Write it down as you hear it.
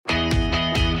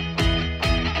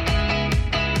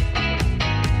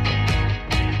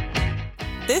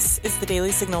This is the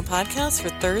Daily Signal podcast for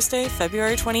Thursday,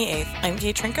 February 28th. I'm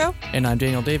Kate Trinko. And I'm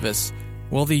Daniel Davis.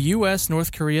 Well, the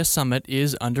U.S.-North Korea summit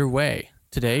is underway.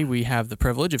 Today, we have the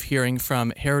privilege of hearing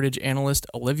from heritage analyst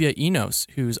Olivia Enos,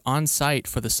 who's on site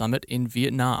for the summit in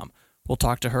Vietnam. We'll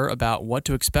talk to her about what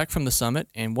to expect from the summit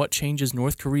and what changes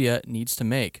North Korea needs to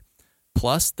make.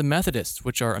 Plus, the Methodists,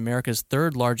 which are America's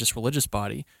third largest religious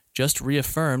body, just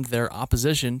reaffirmed their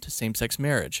opposition to same-sex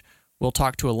marriage. We'll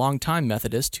talk to a longtime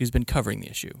Methodist who's been covering the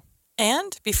issue.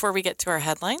 And before we get to our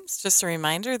headlines, just a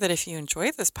reminder that if you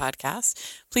enjoy this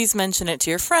podcast, please mention it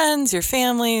to your friends, your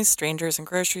families, strangers in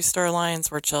grocery store lines.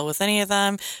 We're chill with any of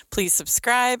them. Please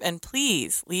subscribe and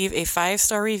please leave a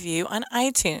 5-star review on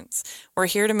iTunes. We're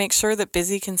here to make sure that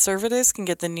busy conservatives can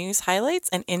get the news highlights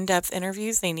and in-depth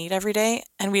interviews they need every day,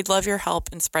 and we'd love your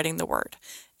help in spreading the word.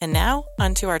 And now,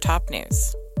 on to our top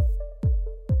news.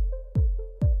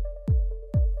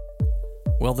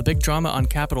 Well, the big drama on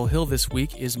Capitol Hill this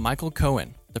week is Michael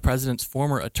Cohen. The president's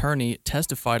former attorney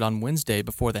testified on Wednesday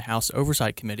before the House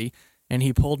Oversight Committee, and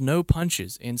he pulled no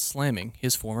punches in slamming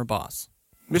his former boss.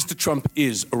 Mr. Trump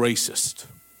is a racist.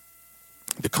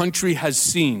 The country has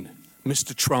seen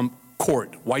Mr. Trump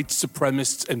court white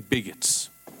supremacists and bigots.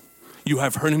 You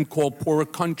have heard him call poorer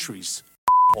countries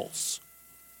holes.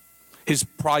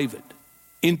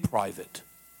 In private,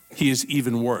 he is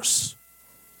even worse.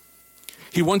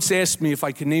 He once asked me if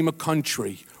I could name a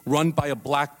country run by a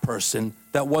black person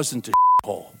that wasn't a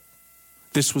hole.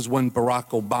 This was when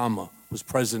Barack Obama was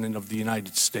president of the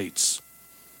United States.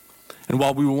 And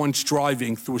while we were once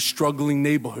driving through a struggling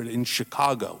neighborhood in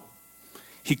Chicago,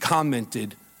 he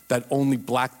commented that only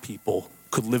black people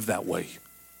could live that way.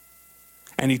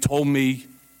 And he told me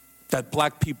that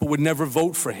black people would never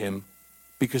vote for him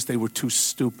because they were too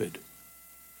stupid.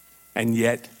 And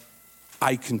yet,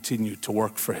 I continued to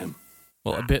work for him.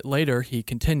 Well, a bit later, he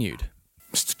continued.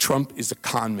 Mr. Trump is a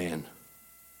con man.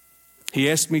 He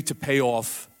asked me to pay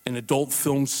off an adult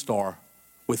film star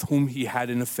with whom he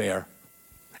had an affair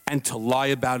and to lie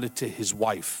about it to his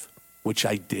wife, which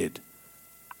I did.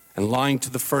 And lying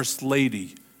to the First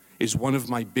Lady is one of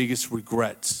my biggest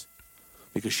regrets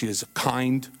because she is a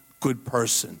kind, good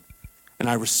person, and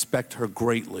I respect her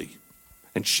greatly,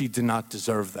 and she did not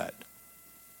deserve that.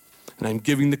 And I'm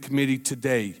giving the committee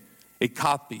today a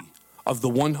copy of the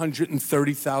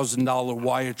 $130,000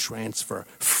 wire transfer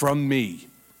from me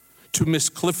to Ms.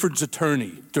 Clifford's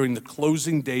attorney during the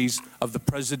closing days of the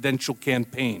presidential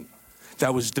campaign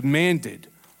that was demanded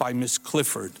by Ms.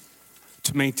 Clifford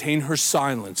to maintain her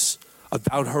silence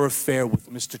about her affair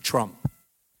with Mr. Trump.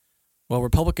 Well,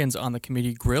 Republicans on the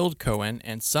committee grilled Cohen,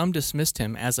 and some dismissed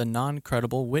him as a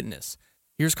non-credible witness.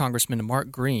 Here's Congressman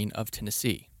Mark Green of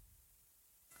Tennessee.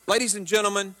 Ladies and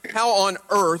gentlemen, how on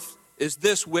earth is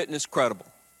this witness credible?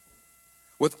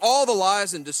 With all the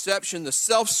lies and deception, the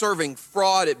self-serving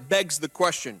fraud, it begs the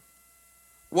question,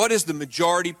 what is the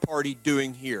majority party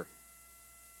doing here?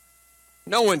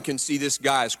 No one can see this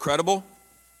guy as credible.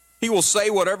 He will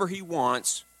say whatever he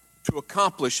wants to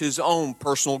accomplish his own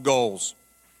personal goals.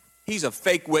 He's a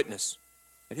fake witness,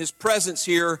 and his presence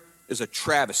here is a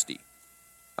travesty.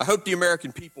 I hope the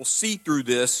American people see through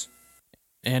this.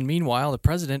 And meanwhile, the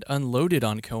president unloaded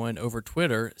on Cohen over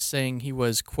Twitter, saying he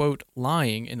was, quote,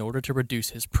 lying in order to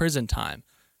reduce his prison time.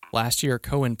 Last year,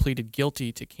 Cohen pleaded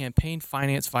guilty to campaign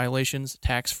finance violations,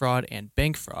 tax fraud, and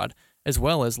bank fraud, as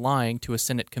well as lying to a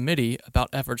Senate committee about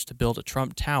efforts to build a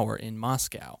Trump Tower in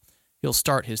Moscow. He'll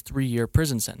start his 3-year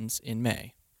prison sentence in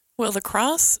May. Will the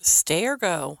cross stay or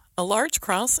go? A large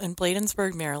cross in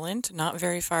Bladensburg, Maryland, not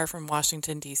very far from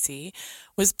Washington, D.C.,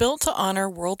 was built to honor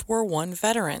World War I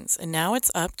veterans, and now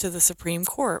it's up to the Supreme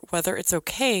Court whether it's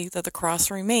okay that the cross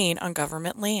remain on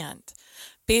government land.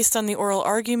 Based on the oral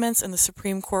arguments in the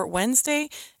Supreme Court Wednesday,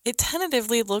 it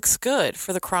tentatively looks good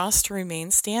for the cross to remain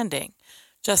standing.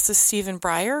 Justice Stephen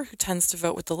Breyer, who tends to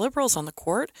vote with the liberals on the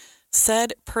court,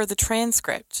 said per the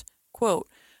transcript, quote,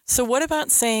 "So what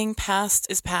about saying past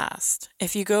is past?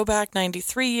 If you go back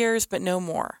 93 years, but no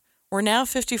more. We're now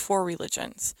 54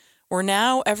 religions. We're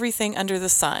now everything under the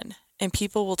sun, and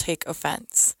people will take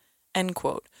offense." End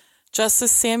quote.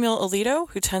 Justice Samuel Alito,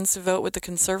 who tends to vote with the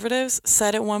conservatives,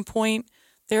 said at one point,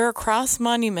 "There are cross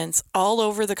monuments all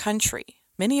over the country,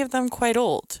 many of them quite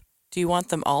old. Do you want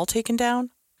them all taken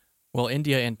down?" Well,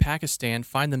 India and Pakistan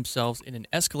find themselves in an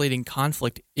escalating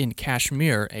conflict in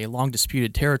Kashmir, a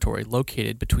long-disputed territory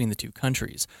located between the two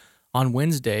countries. On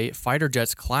Wednesday, fighter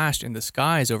jets clashed in the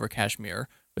skies over Kashmir,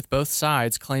 with both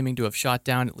sides claiming to have shot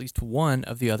down at least one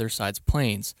of the other side's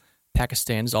planes.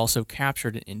 Pakistan has also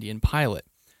captured an Indian pilot.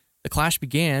 The clash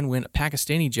began when a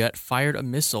Pakistani jet fired a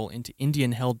missile into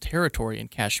Indian-held territory in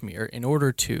Kashmir in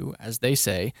order to, as they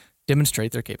say,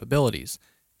 demonstrate their capabilities.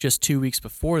 Just 2 weeks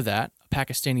before that, a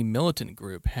Pakistani militant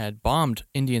group had bombed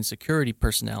Indian security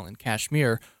personnel in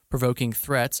Kashmir, provoking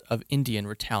threats of Indian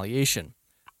retaliation.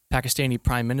 Pakistani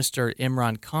Prime Minister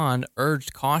Imran Khan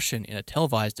urged caution in a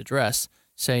televised address,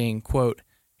 saying, quote,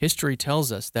 "History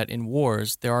tells us that in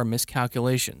wars there are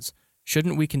miscalculations.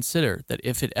 Shouldn't we consider that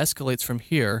if it escalates from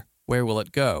here, where will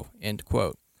it go?" End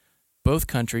quote. Both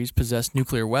countries possess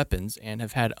nuclear weapons and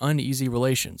have had uneasy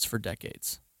relations for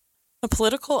decades. A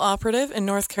political operative in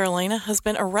North Carolina has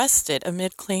been arrested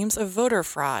amid claims of voter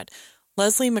fraud.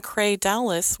 Leslie McCrae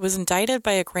Dowless was indicted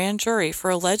by a grand jury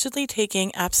for allegedly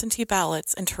taking absentee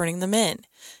ballots and turning them in.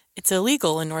 It's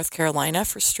illegal in North Carolina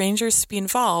for strangers to be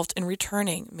involved in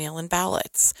returning mail-in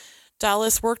ballots.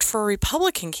 Dowless worked for a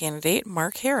Republican candidate,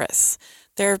 Mark Harris.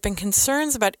 There have been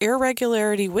concerns about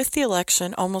irregularity with the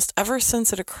election almost ever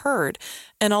since it occurred,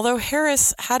 and although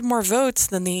Harris had more votes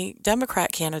than the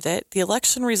Democrat candidate, the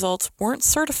election results weren't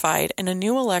certified and a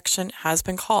new election has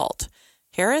been called.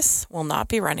 Harris will not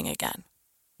be running again.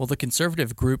 Well, the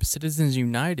conservative group Citizens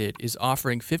United is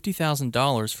offering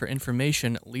 $50,000 for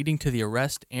information leading to the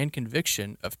arrest and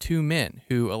conviction of 2 men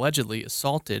who allegedly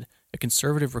assaulted a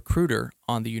conservative recruiter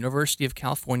on the University of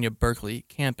California, Berkeley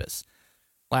campus.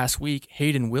 Last week,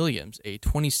 Hayden Williams, a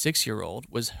 26-year-old,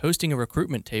 was hosting a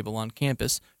recruitment table on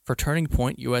campus for Turning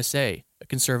Point USA, a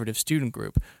conservative student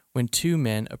group, when 2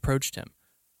 men approached him.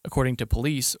 According to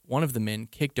police, one of the men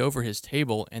kicked over his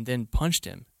table and then punched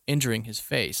him, injuring his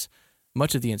face.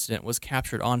 Much of the incident was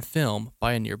captured on film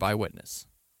by a nearby witness.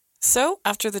 So,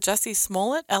 after the Jussie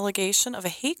Smollett allegation of a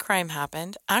hate crime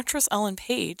happened, actress Ellen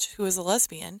Page, who is a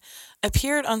lesbian,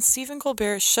 appeared on Stephen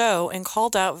Colbert's show and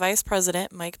called out Vice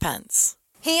President Mike Pence.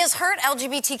 He has hurt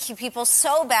LGBTQ people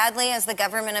so badly as the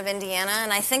government of Indiana,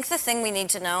 and I think the thing we need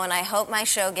to know, and I hope my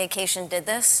show Gaycation did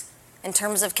this, in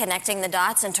terms of connecting the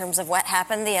dots, in terms of what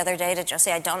happened the other day to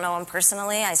Jussie. I don't know him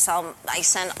personally. I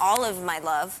sent all of my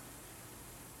love.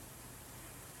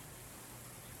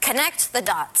 Connect the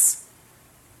dots.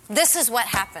 This is what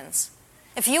happens.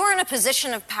 If you are in a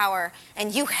position of power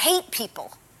and you hate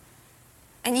people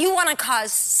and you want to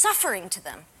cause suffering to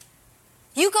them,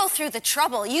 you go through the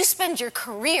trouble. You spend your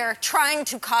career trying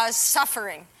to cause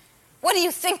suffering. What do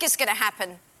you think is going to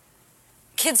happen?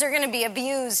 Kids are going to be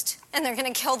abused and they're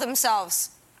going to kill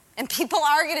themselves. And people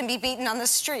are going to be beaten on the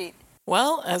street.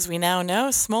 Well, as we now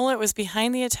know, Smollett was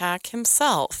behind the attack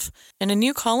himself. In a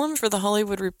new column for The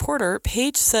Hollywood Reporter,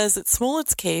 Page says that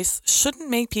Smollett's case shouldn't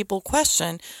make people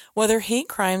question whether hate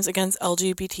crimes against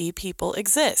LGBT people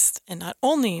exist. And not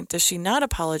only does she not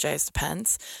apologize to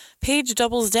Pence, Page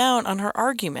doubles down on her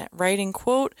argument, writing,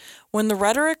 quote, "When the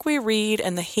rhetoric we read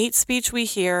and the hate speech we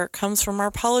hear comes from our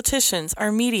politicians,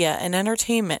 our media and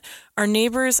entertainment, our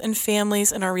neighbors and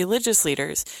families, and our religious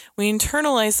leaders, we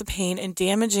internalize the pain in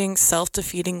damaging,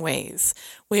 self-defeating ways.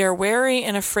 We are wary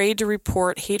and afraid to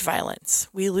report hate violence.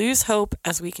 We lose hope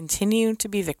as we continue to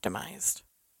be victimized."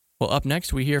 Well, up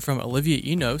next, we hear from Olivia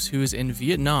Enos, who is in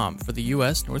Vietnam for the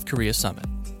U.S.-North Korea summit.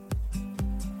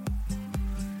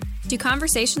 Do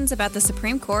conversations about the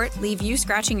Supreme Court leave you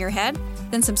scratching your head?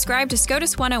 Then subscribe to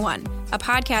SCOTUS 101, a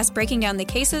podcast breaking down the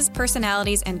cases,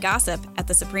 personalities, and gossip at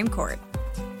the Supreme Court.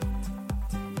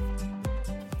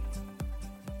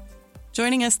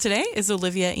 Joining us today is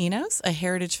Olivia Enos, a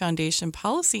Heritage Foundation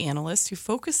policy analyst who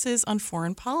focuses on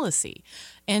foreign policy.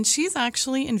 And she's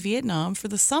actually in Vietnam for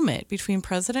the summit between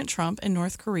President Trump and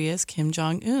North Korea's Kim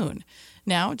Jong-un.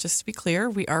 Now, just to be clear,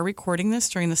 we are recording this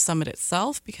during the summit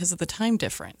itself because of the time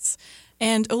difference.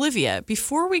 And Olivia,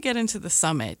 before we get into the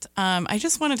summit, I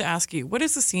just wanted to ask you, what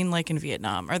is the scene like in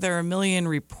Vietnam? Are there a million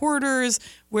reporters?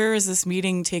 Where is this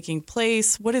meeting taking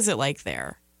place? What is it like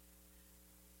there?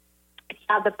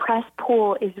 The press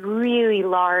pool is really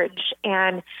large,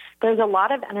 and there's a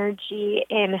lot of energy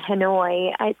in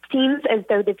Hanoi. It seems as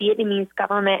though the Vietnamese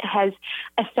government has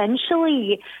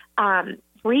essentially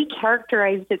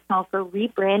recharacterized itself or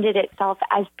rebranded itself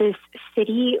as this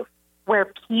city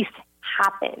where peace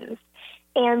happens.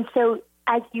 And so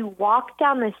as you walk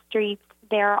down the streets,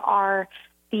 there are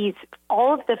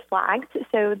all of the flags.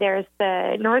 So there's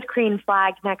the North Korean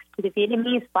flag next to the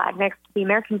Vietnamese flag, next to the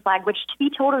American flag, which, to be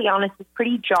totally honest, is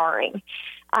pretty jarring.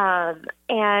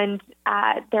 And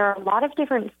there are a lot of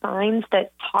different signs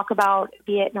that talk about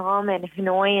Vietnam and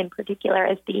Hanoi in particular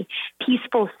as the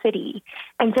peaceful city.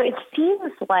 And so it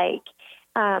seems like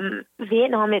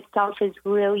Vietnam itself is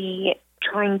really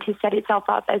trying to set itself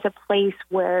up as a place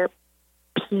where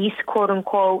peace, quote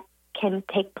unquote, can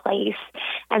take place.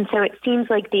 And so it seems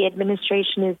like the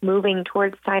administration is moving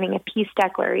towards signing a peace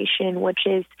declaration, which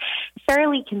is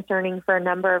fairly concerning for a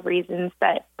number of reasons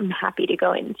that I'm happy to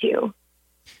go into.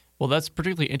 Well, that's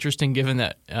particularly interesting given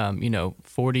that,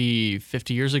 40,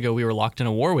 50 years ago, we were locked in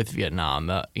a war with Vietnam,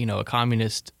 a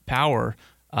communist power,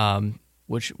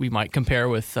 which we might compare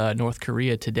with North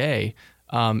Korea today.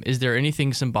 Is there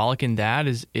anything symbolic in that?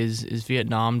 Is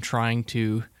Vietnam trying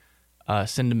to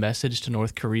send a message to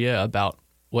North Korea about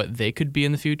what they could be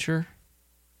in the future?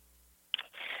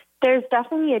 There's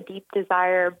definitely a deep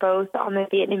desire, both on the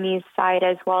Vietnamese side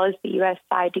as well as the U.S.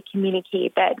 side, to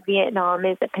communicate that Vietnam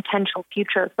is a potential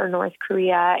future for North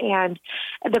Korea. And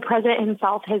the president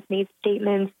himself has made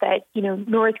statements that,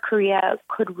 North Korea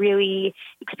could really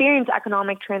experience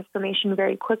economic transformation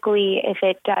very quickly if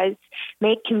it does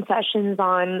make concessions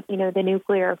on, the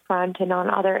nuclear front and on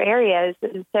other areas.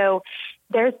 And so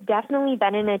there's definitely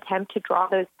been an attempt to draw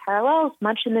those parallels,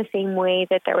 much in the same way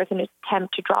that there was an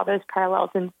attempt to draw those parallels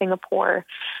in Singapore.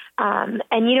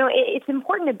 It's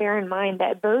important to bear in mind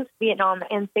that both Vietnam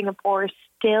and Singapore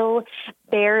still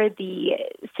bear the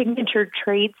signature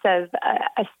traits of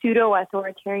a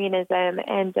pseudo-authoritarianism,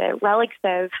 and the relics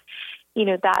of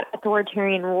that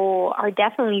authoritarian rule are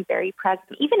definitely very present,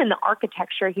 even in the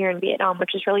architecture here in Vietnam,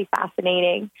 which is really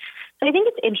fascinating. So I think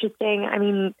it's interesting.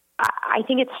 I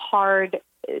think it's hard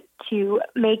to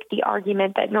make the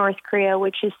argument that North Korea,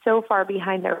 which is so far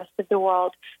behind the rest of the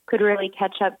world, could really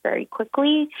catch up very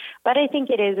quickly. But I think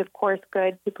it is, of course,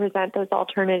 good to present those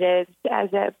alternatives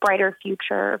as a brighter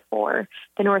future for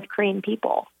the North Korean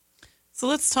people. So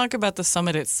let's talk about the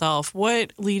summit itself.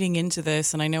 What, leading into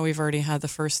this, and I know we've already had the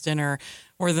first dinner,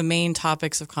 were the main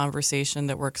topics of conversation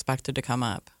that were expected to come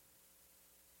up?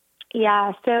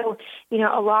 Yeah, so,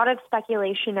 a lot of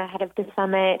speculation ahead of the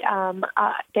summit.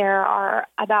 There are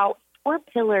about 4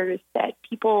 pillars that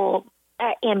people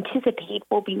anticipate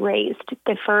will be raised.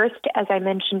 The first, as I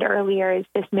mentioned earlier, is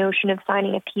this notion of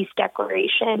signing a peace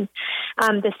declaration.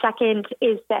 The second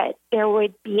is that there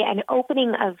would be an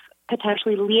opening of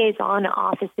potentially liaison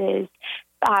offices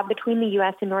between the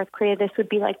U.S. and North Korea. This would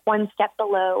be like one step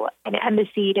below an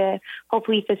embassy to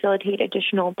hopefully facilitate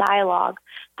additional dialogue.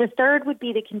 The third would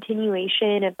be the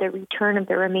continuation of the return of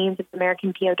the remains of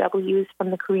American POWs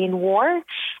from the Korean War.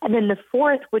 And then the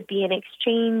fourth would be an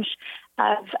exchange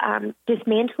of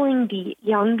dismantling the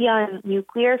Yongbyon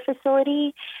nuclear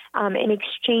facility in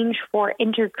exchange for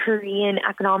inter-Korean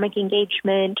economic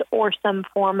engagement or some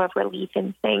form of relief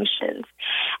and sanctions.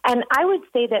 And I would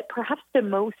say that perhaps the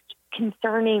most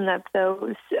concerning of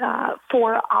those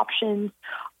 4 options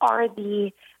are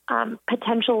the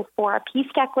potential for a peace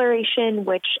declaration,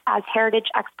 which, as heritage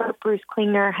expert Bruce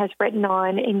Klingner has written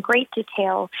on in great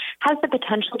detail, has the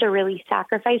potential to really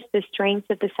sacrifice the strength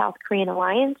of the South Korean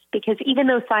alliance, because even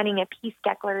though signing a peace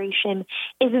declaration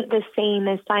isn't the same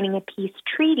as signing a peace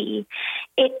treaty,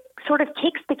 it sort of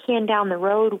kicks the can down the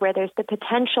road where there's the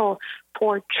potential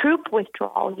for troop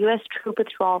withdrawal, U.S. troop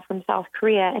withdrawal from South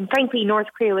Korea. And frankly, North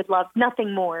Korea would love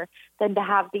nothing more than to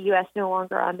have the U.S. no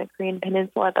longer on the Korean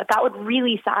Peninsula, but that would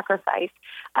really sacrifice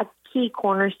a key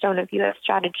cornerstone of U.S.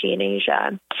 strategy in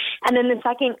Asia. And then the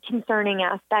second concerning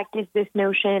aspect is this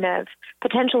notion of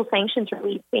potential sanctions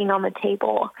relief being on the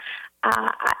table.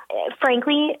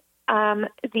 Frankly,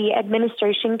 the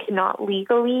administration cannot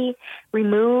legally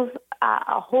remove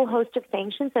a whole host of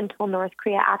sanctions until North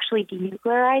Korea actually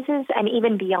denuclearizes, and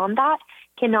even beyond that,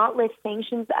 cannot lift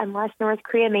sanctions unless North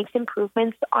Korea makes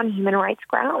improvements on human rights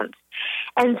grounds.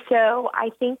 And so I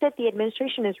think that the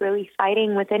administration is really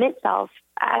fighting within itself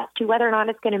as to whether or not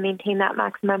it's going to maintain that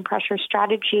maximum pressure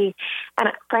strategy. And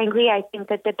frankly, I think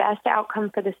that the best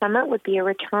outcome for the summit would be a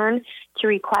return to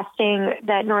requesting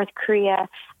that North Korea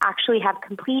actually have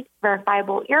complete,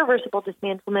 verifiable, irreversible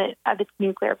dismantlement of its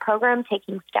nuclear program,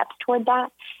 taking steps toward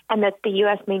that, and that the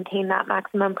U.S. maintain that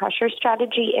maximum pressure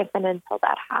strategy if and until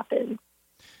that happens.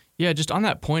 Yeah, just on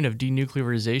that point of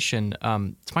denuclearization,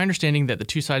 it's my understanding that the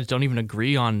two sides don't even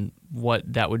agree on what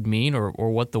that would mean or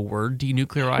what the word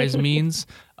denuclearize means.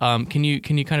 Can you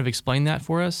kind of explain that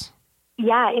for us?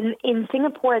 Yeah, in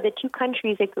Singapore, the two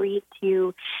countries agreed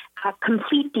to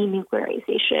complete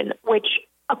denuclearization, which,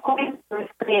 according to North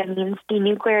Korea, means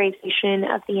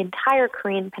denuclearization of the entire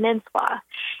Korean Peninsula.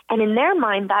 And in their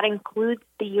mind, that includes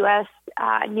the U.S.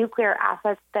 Nuclear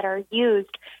assets that are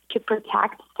used to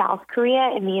protect South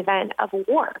Korea in the event of a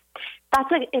war. That's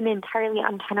an entirely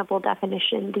untenable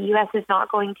definition. The U.S. is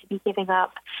not going to be giving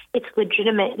up its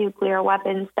legitimate nuclear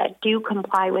weapons that do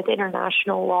comply with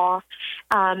international law.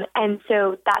 And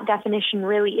so that definition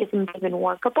really isn't even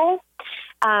workable.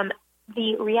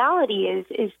 The reality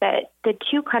is that the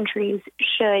two countries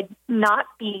should not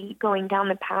be going down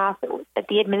the path that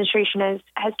the administration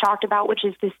has talked about, which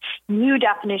is this new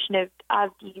definition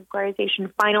of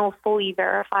denuclearization, final, fully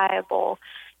verifiable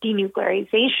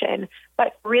denuclearization,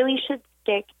 but really should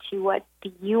stick to what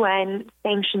the UN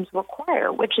sanctions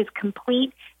require, which is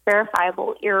complete,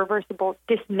 verifiable, irreversible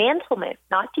dismantlement,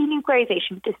 not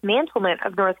denuclearization, dismantlement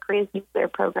of North Korea's nuclear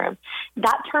program.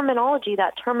 That terminology,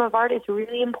 that term of art is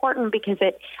really important because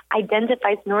it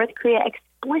identifies North Korea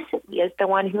explicitly as the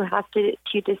one who has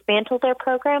to dismantle their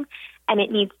program, and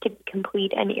it needs to be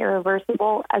complete and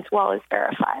irreversible as well as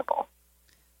verifiable.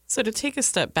 So to take a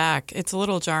step back, it's a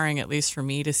little jarring, at least for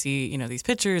me, to see, these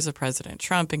pictures of President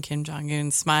Trump and Kim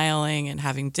Jong-un smiling and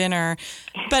having dinner.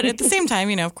 But at the same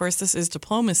time, of course, this is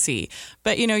diplomacy.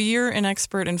 But, you're an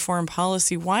expert in foreign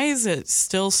policy. Why is it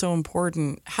still so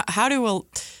important? How do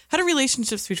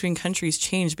relationships between countries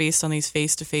change based on these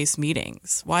face-to-face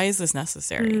meetings? Why is this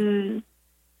necessary?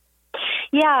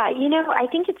 Yeah, I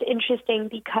think it's interesting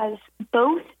because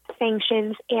both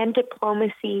sanctions and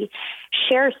diplomacy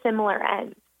share similar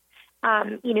ends.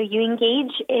 You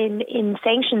engage in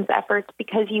sanctions efforts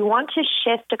because you want to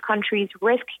shift a country's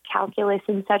risk calculus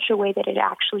in such a way that it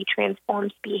actually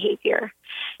transforms behavior.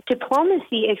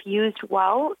 Diplomacy, if used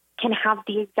well, can have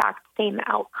the exact same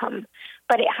outcome,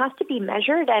 but it has to be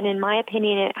measured, and in my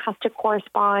opinion, it has to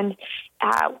correspond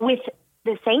with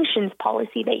the sanctions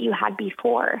policy that you had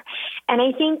before. And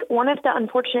I think one of the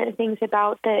unfortunate things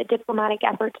about the diplomatic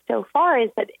efforts so far is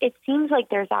that it seems like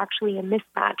there's actually a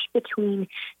mismatch between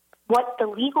what the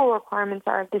legal requirements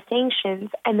are of the sanctions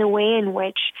and the way in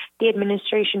which the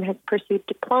administration has pursued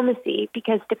diplomacy,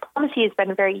 because diplomacy has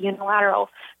been very unilateral,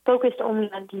 focused only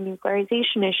on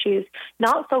denuclearization issues,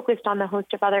 not focused on the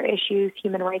host of other issues,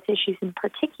 human rights issues in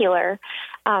particular,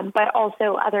 but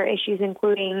also other issues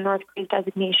including North Korea's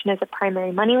designation as a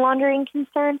primary money laundering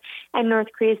concern and North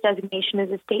Korea's designation as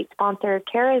a state sponsor of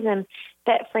terrorism.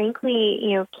 That frankly,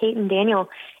 Kate and Daniel,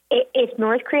 if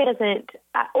North Korea doesn't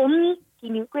only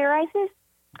denuclearizes,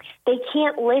 they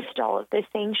can't lift all of the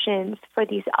sanctions for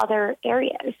these other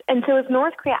areas. And so if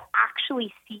North Korea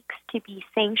actually seeks to be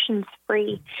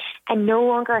sanctions-free and no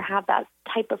longer have that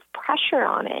type of pressure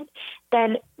on it,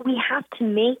 then we have to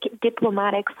make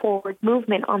diplomatic forward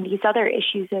movement on these other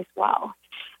issues as well.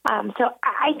 So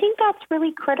I think that's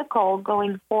really critical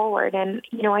going forward. And,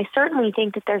 I certainly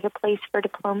think that there's a place for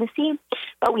diplomacy,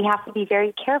 but we have to be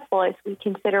very careful as we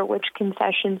consider which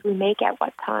concessions we make at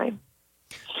what time.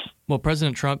 Well,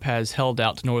 President Trump has held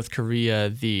out to North Korea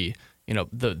the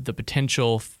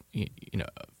potential,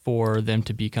 for them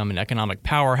to become an economic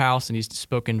powerhouse, and he's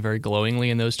spoken very glowingly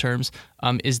in those terms.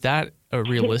 Is that a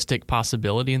realistic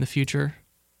possibility in the future?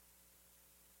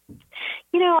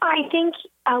 I think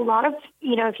a lot of,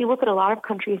 if you look at a lot of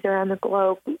countries around the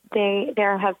globe,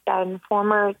 there have been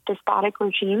former despotic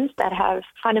regimes that have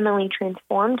fundamentally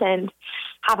transformed and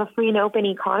have a free and open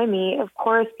economy. Of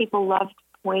course, people love to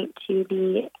point to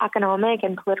the economic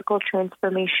and political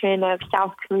transformation of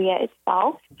South Korea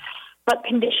itself, but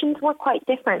conditions were quite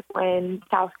different when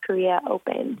South Korea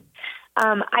opened.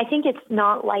 I think it's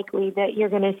not likely that you're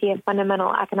going to see a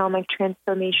fundamental economic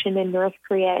transformation in North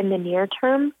Korea in the near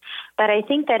term, but I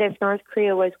think that if North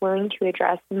Korea was willing to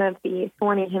address some of the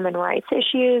thorny human rights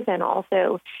issues and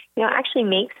also, actually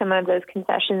make some of those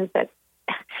concessions that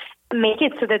make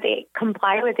it so that they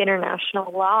comply with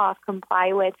international law,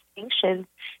 comply with sanctions,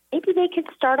 maybe they could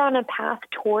start on a path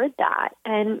toward that.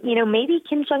 And, maybe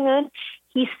Kim Jong-un,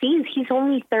 he sees he's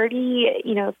only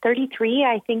 33,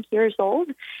 I think, years old.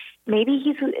 Maybe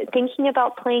he's thinking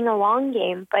about playing a long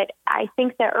game, but I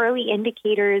think the early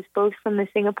indicators, both from the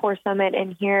Singapore summit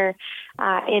and here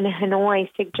in Hanoi,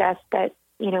 suggest that,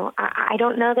 I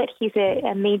don't know that he's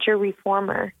a major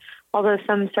reformer, although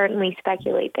some certainly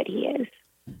speculate that he is.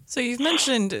 So you've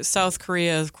mentioned South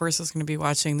Korea, of course, is going to be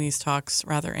watching these talks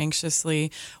rather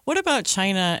anxiously. What about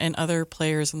China and other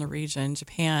players in the region,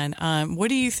 Japan? What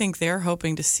do you think they're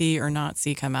hoping to see or not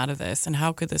see come out of this, and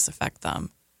how could this affect them?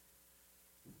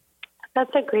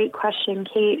 That's a great question,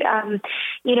 Kate.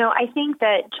 I think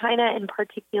that China in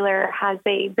particular has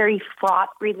a very fraught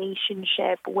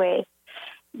relationship with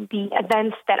the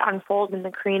events that unfold in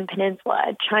the Korean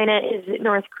Peninsula. China is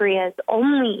North Korea's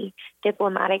only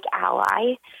diplomatic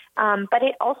ally, but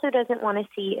it also doesn't want to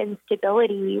see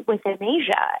instability within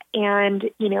Asia. And,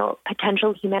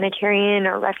 potential humanitarian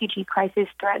or refugee crisis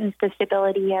threatens the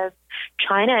stability of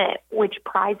China, which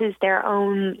prizes their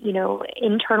own,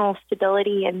 internal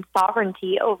stability and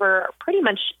sovereignty over pretty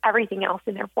much everything else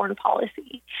in their foreign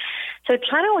policy. So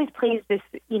China always plays this,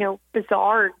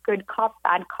 bizarre good cop,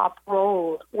 bad cop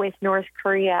role with North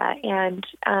Korea. And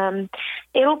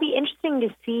it'll be interesting to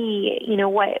see,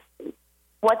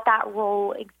 what that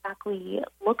role exactly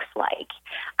looks like.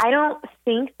 I don't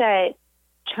think that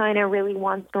China really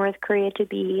wants North Korea to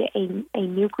be a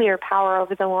nuclear power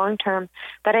over the long term.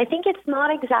 But I think it's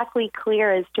not exactly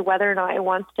clear as to whether or not it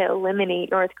wants to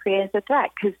eliminate North Korea as a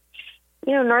threat, because,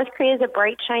 North Korea is a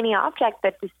bright, shiny object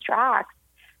that distracts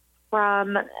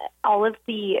from all of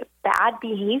the bad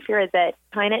behavior that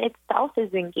China itself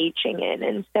is engaging in.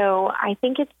 And so I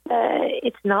think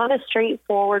it's not a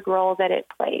straightforward role that it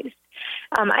plays.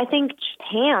 I think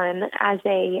Japan, as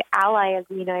a ally of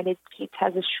the United States,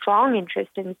 has a strong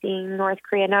interest in seeing North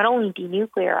Korea not only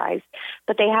denuclearized,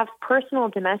 but they have personal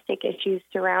domestic issues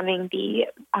surrounding the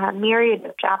myriad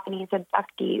of Japanese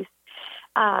abductees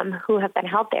who have been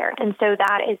held there. And so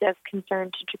that is of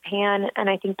concern to Japan, and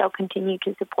I think they'll continue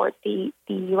to support the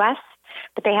U.S.,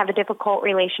 but they have a difficult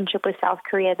relationship with South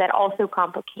Korea that also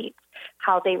complicates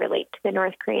how they relate to the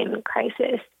North Korean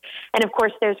crisis. And of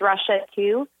course, there's Russia,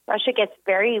 too. Russia gets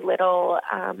very little,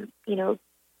 I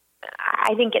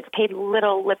think it's paid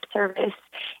little lip service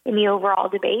in the overall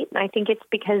debate, and I think it's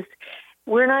because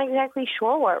we're not exactly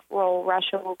sure what role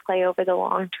Russia will play over the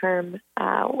long term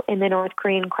in the North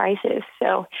Korean crisis.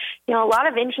 So, a lot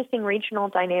of interesting regional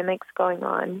dynamics going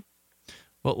on.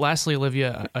 Well, lastly,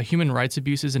 Olivia, human rights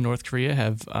abuses in North Korea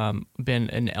have been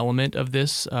an element of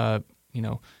this,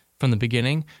 from the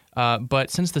beginning. But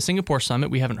since the Singapore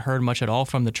summit, we haven't heard much at all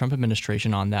from the Trump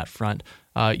administration on that front.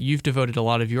 You've devoted a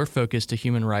lot of your focus to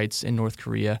human rights in North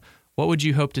Korea. What would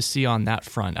you hope to see on that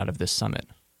front out of this summit?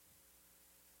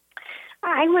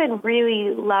 I would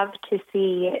really love to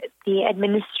see the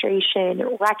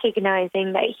administration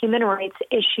recognizing that human rights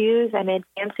issues and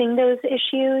advancing those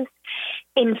issues,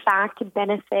 in fact,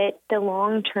 benefit the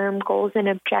long-term goals and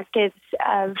objectives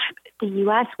of the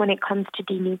U.S. when it comes to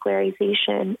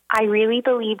denuclearization. I really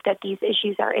believe that these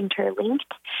issues are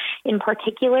interlinked. In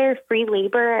particular, free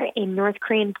labor in North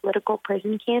Korean political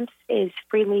prison camps is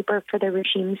free labor for the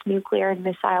regime's nuclear and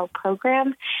missile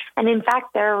program. And in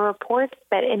fact, there are reports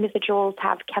that individuals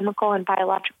have chemical and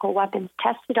biological weapons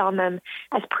tested on them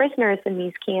as prisoners in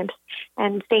these camps.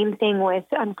 And same thing with,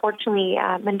 unfortunately,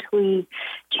 mentally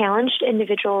challenged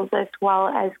individuals as well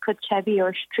as kutchebi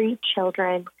or street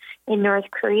children in North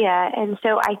Korea. And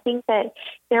so I think that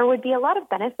there would be a lot of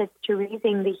benefits to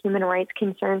raising the human rights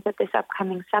concerns at this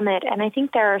upcoming summit. And I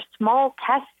think there are small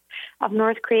tests of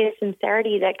North Korea's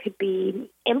sincerity that could be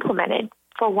implemented.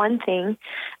 For one thing,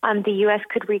 the U.S.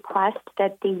 could request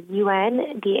that the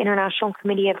UN, the International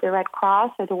Committee of the Red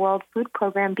Cross, or the World Food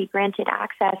Program be granted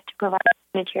access to provide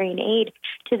humanitarian aid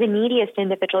to the neediest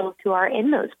individuals who are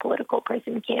in those political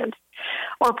prison camps.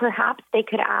 Or perhaps they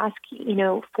could ask,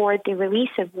 for the release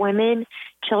of women,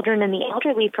 children, and the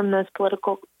elderly from those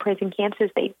political prison camps, as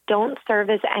they don't serve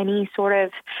as any sort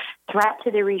of threat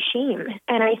to the regime.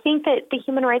 And I think that the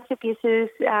human rights abuses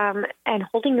and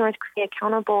holding North Korea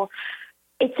accountable,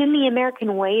 it's in the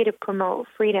American way to promote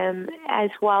freedom as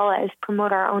well as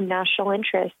promote our own national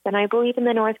interests. And I believe in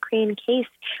the North Korean case,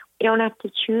 we don't have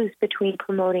to choose between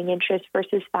promoting interests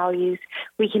versus values.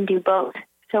 We can do both.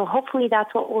 So hopefully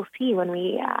that's what we'll see when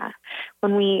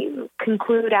we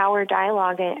conclude our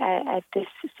dialogue at this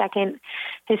second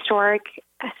historic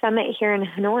summit here in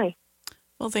Hanoi.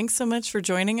 Well, thanks so much for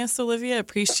joining us, Olivia.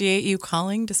 Appreciate you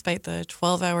calling despite the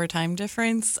 12-hour time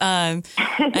difference. I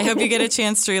hope you get a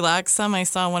chance to relax some. I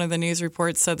saw one of the news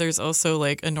reports said there's also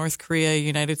like a North Korea,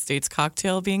 United States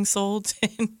cocktail being sold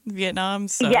in Vietnam.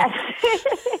 So yes.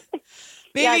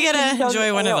 Maybe get to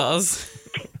enjoy one of those.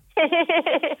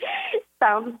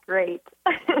 Sounds great.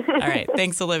 All right.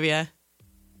 Thanks, Olivia.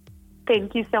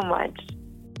 Thank you so much.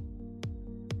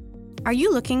 Are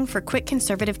you looking for quick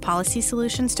conservative policy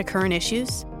solutions to current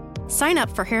issues? Sign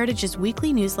up for Heritage's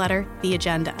weekly newsletter, The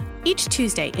Agenda. Each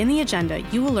Tuesday in The Agenda,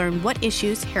 you will learn what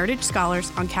issues Heritage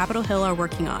scholars on Capitol Hill are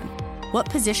working on, what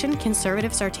position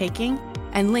conservatives are taking,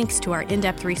 and links to our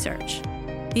in-depth research.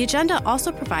 The Agenda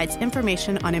also provides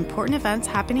information on important events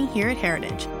happening here at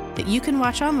Heritage that you can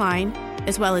watch online,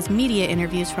 as well as media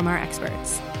interviews from our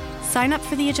experts. Sign up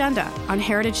for The Agenda on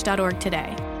heritage.org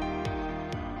today.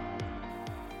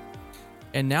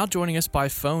 And now joining us by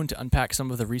phone to unpack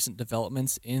some of the recent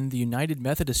developments in the United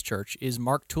Methodist Church is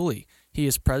Mark Tooley. He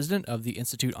is president of the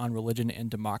Institute on Religion and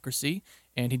Democracy,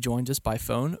 and he joins us by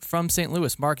phone from St.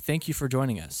 Louis. Mark, thank you for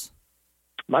joining us.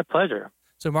 My pleasure.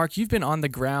 So, Mark, you've been on the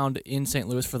ground in St.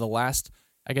 Louis for the last,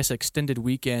 extended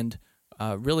weekend,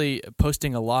 really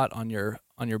posting a lot on your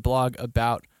blog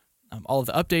about all of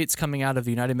the updates coming out of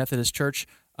the United Methodist Church.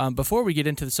 Before we get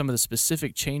into some of the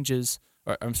specific changes,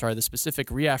 the specific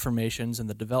reaffirmations and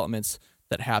the developments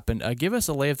that happened, give us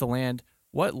a lay of the land.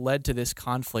 What led to this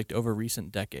conflict over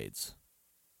recent decades?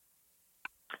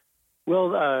 Well,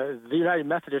 the United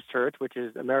Methodist Church, which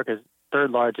is America's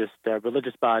third largest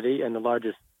religious body and the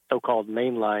largest so-called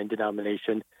mainline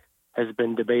denomination, has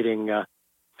been debating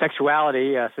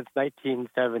sexuality since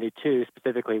 1972,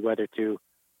 specifically whether to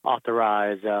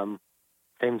authorize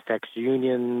same-sex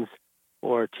unions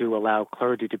or to allow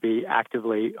clergy to be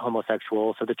actively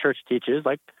homosexual. So the church teaches,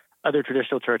 like other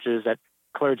traditional churches, that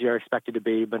clergy are expected to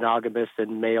be monogamous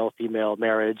in male-female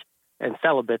marriage and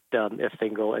celibate if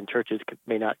single, and churches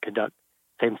may not conduct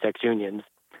same-sex unions.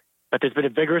 But there's been a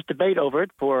vigorous debate over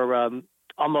it for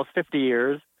almost 50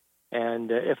 years,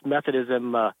 and if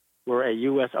Methodism were a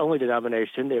U.S.-only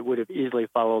denomination, it would have easily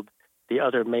followed the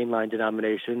other mainline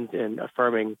denominations in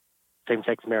affirming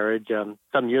same-sex marriage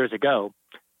some years ago.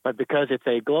 But because it's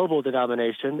a global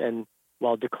denomination, and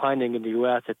while declining in the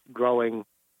U.S., it's growing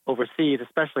overseas,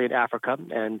 especially in Africa,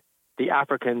 and the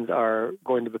Africans are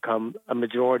going to become a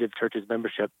majority of churches'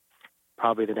 membership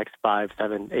probably the next 5,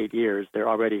 7, 8 years. They're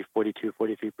already 42,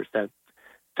 43%.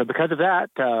 So because of that,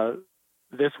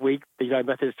 this week, the United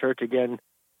Methodist Church again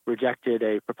rejected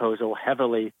a proposal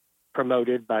heavily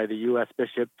promoted by the U.S.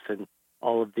 bishops and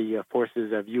all of the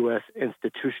forces of U.S.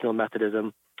 institutional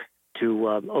Methodism to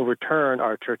overturn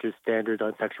our church's standards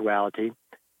on sexuality,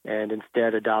 and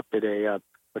instead adopted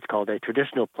what's called a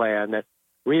traditional plan that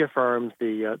reaffirms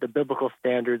the biblical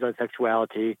standards on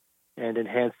sexuality and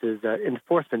enhances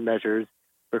enforcement measures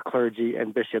for clergy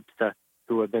and bishops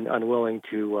who have been unwilling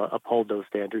to uphold those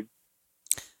standards.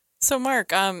 So,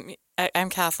 Mark, I'm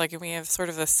Catholic, and we have sort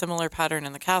of a similar pattern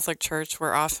in the Catholic Church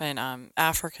where often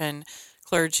African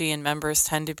clergy and members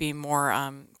tend to be more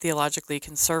theologically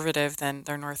conservative than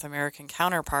their North American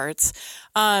counterparts.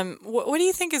 What do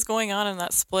you think is going on in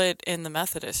that split in the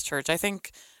Methodist Church? I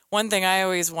think one thing I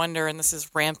always wonder, and this is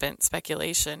rampant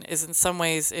speculation, is in some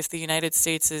ways if the United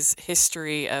States'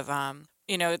 history of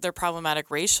their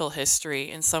problematic racial history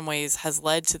in some ways has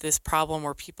led to this problem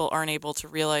where people aren't able to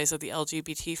realize that the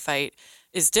LGBT fight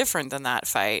is different than that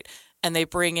fight. And they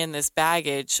bring in this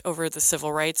baggage over the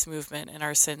civil rights movement and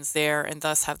our sins there, and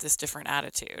thus have this different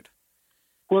attitude.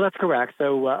 Well, that's correct.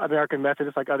 So American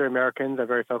Methodists, like other Americans, are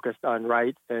very focused on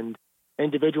rights and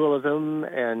individualism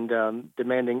and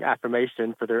demanding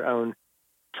affirmation for their own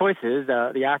choices.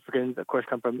 The Africans, of course,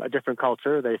 come from a different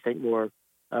culture. They think more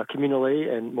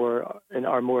communally and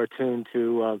are more attuned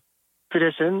to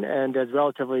tradition. And as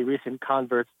relatively recent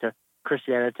converts to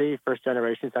Christianity, first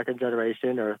generation, second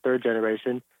generation, or third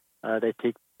generation, they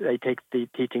take the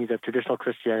teachings of traditional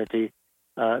Christianity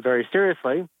very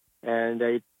seriously, and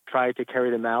they try to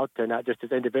carry them out not just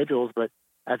as individuals but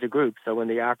as a group. So when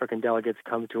the African delegates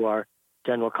come to our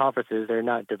general conferences, they're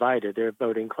not divided. They're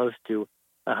voting close to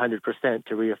 100%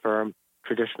 to reaffirm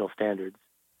traditional standards.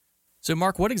 So,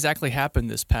 Mark, what exactly happened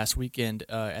this past weekend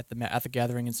at the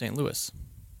gathering in St. Louis?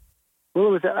 Well,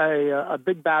 it was a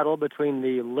big battle between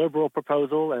the liberal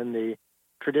proposal and the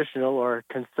traditional or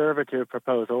conservative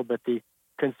proposal, but the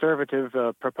conservative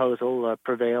proposal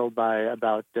prevailed by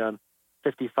about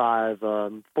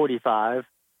 55-45.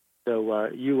 So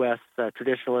U.S.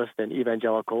 Traditionalists and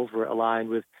evangelicals were aligned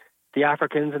with the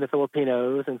Africans and the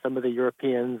Filipinos and some of the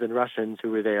Europeans and Russians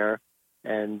who were there,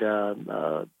 and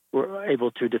were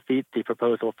able to defeat the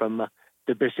proposal from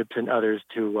the bishops and others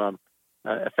to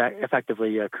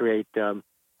effectively create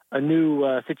a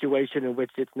new situation in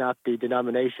which it's not the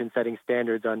denomination setting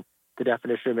standards on the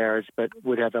definition of marriage, but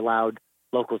would have allowed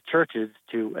local churches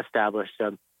to establish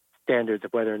standards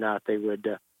of whether or not they would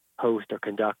host or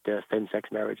conduct same-sex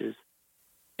marriages.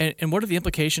 And what are the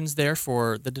implications there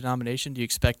for the denomination? Do you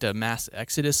expect a mass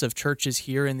exodus of churches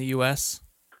here in the U.S.?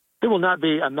 There will not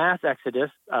be a mass exodus.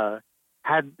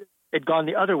 Had it gone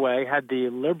the other way, had the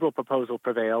liberal proposal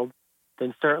prevailed,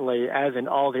 then certainly, as in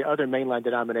all the other mainline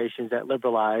denominations that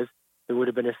liberalize, there would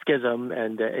have been a schism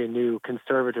and a new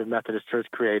conservative Methodist church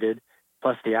created,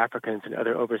 plus the Africans and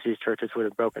other overseas churches would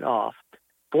have broken off.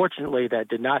 Fortunately, that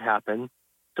did not happen.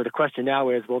 So the question now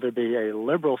is, will there be a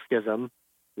liberal schism?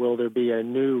 Will there be a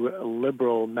new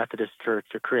liberal Methodist church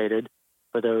created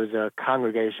for those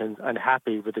congregations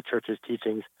unhappy with the church's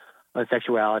teachings on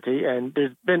sexuality? And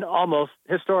there's been almost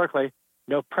historically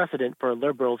no precedent for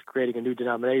liberals creating a new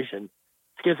denomination.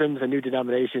 Schisms and new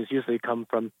denominations usually come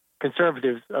from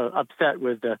conservatives upset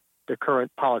with the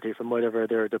current polity from whatever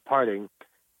they're departing.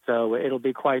 So it'll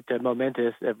be quite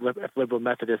momentous if liberal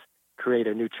Methodists create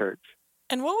a new church.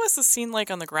 And what was the scene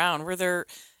like on the ground? Were there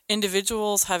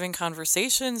individuals having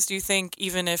conversations? Do you think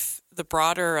even if the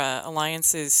broader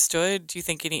alliances stood, do you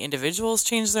think any individuals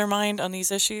changed their mind on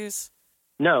these issues?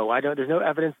 No, I don't. There's no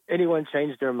evidence anyone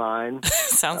changed their mind.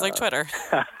 Sounds like Twitter.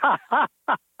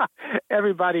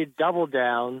 Everybody doubled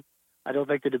down. I don't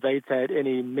think the debates had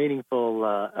any meaningful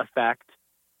effect.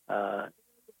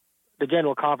 The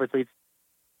General Conference meets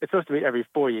it's supposed to meet every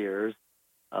 4 years,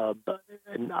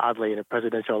 and oddly in a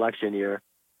presidential election year.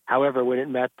 However, when it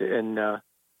met in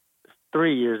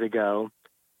 3 years ago,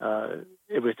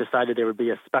 it was decided there would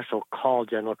be a special call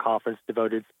general conference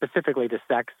devoted specifically to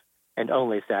sex and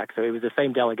only sex. So it was the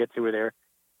same delegates who were there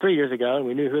 3 years ago, and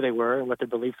we knew who they were and what their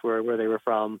beliefs were, where they were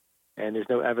from, and there's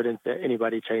no evidence that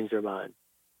anybody changed their mind.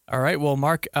 All right. Well,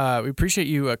 Mark, we appreciate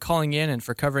you calling in and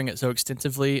for covering it so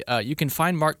extensively. You can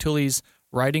find Mark Tully's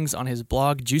writings on his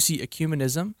blog, Juicy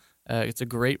Ecumenism. It's a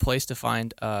great place to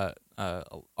find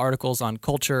articles on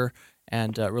culture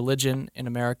and religion in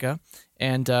America.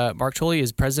 And Mark Tully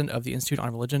is president of the Institute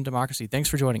on Religion and Democracy. Thanks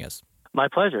for joining us. My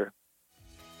pleasure.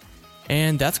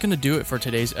 And that's going to do it for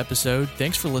today's episode.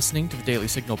 Thanks for listening to the Daily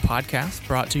Signal podcast,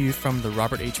 brought to you from the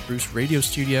Robert H. Bruce radio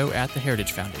studio at the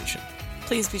Heritage Foundation.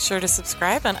 Please be sure to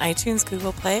subscribe on iTunes,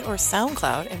 Google Play, or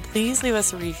SoundCloud, and please leave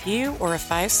us a review or a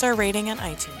 5-star rating on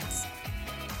iTunes.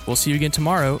 We'll see you again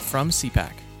tomorrow from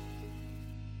CPAC.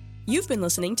 You've been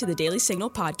listening to the Daily Signal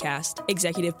podcast,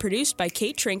 executive produced by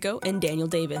Kate Trinko and Daniel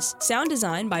Davis. Sound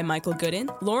design by Michael Gooden,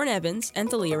 Lauren Evans, and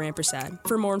Thalia Rampersad.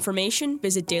 For more information,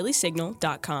 visit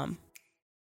dailysignal.com.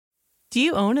 Do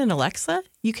you own an Alexa?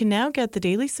 You can now get the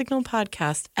Daily Signal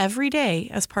podcast every day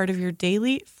as part of your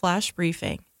daily flash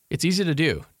briefing. It's easy to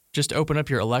do. Just open up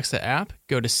your Alexa app,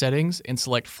 go to Settings, and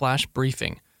select Flash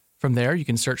Briefing. From there, you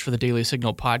can search for the Daily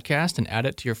Signal podcast and add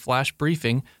it to your flash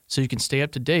briefing so you can stay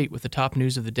up to date with the top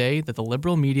news of the day that the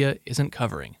liberal media isn't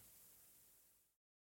covering.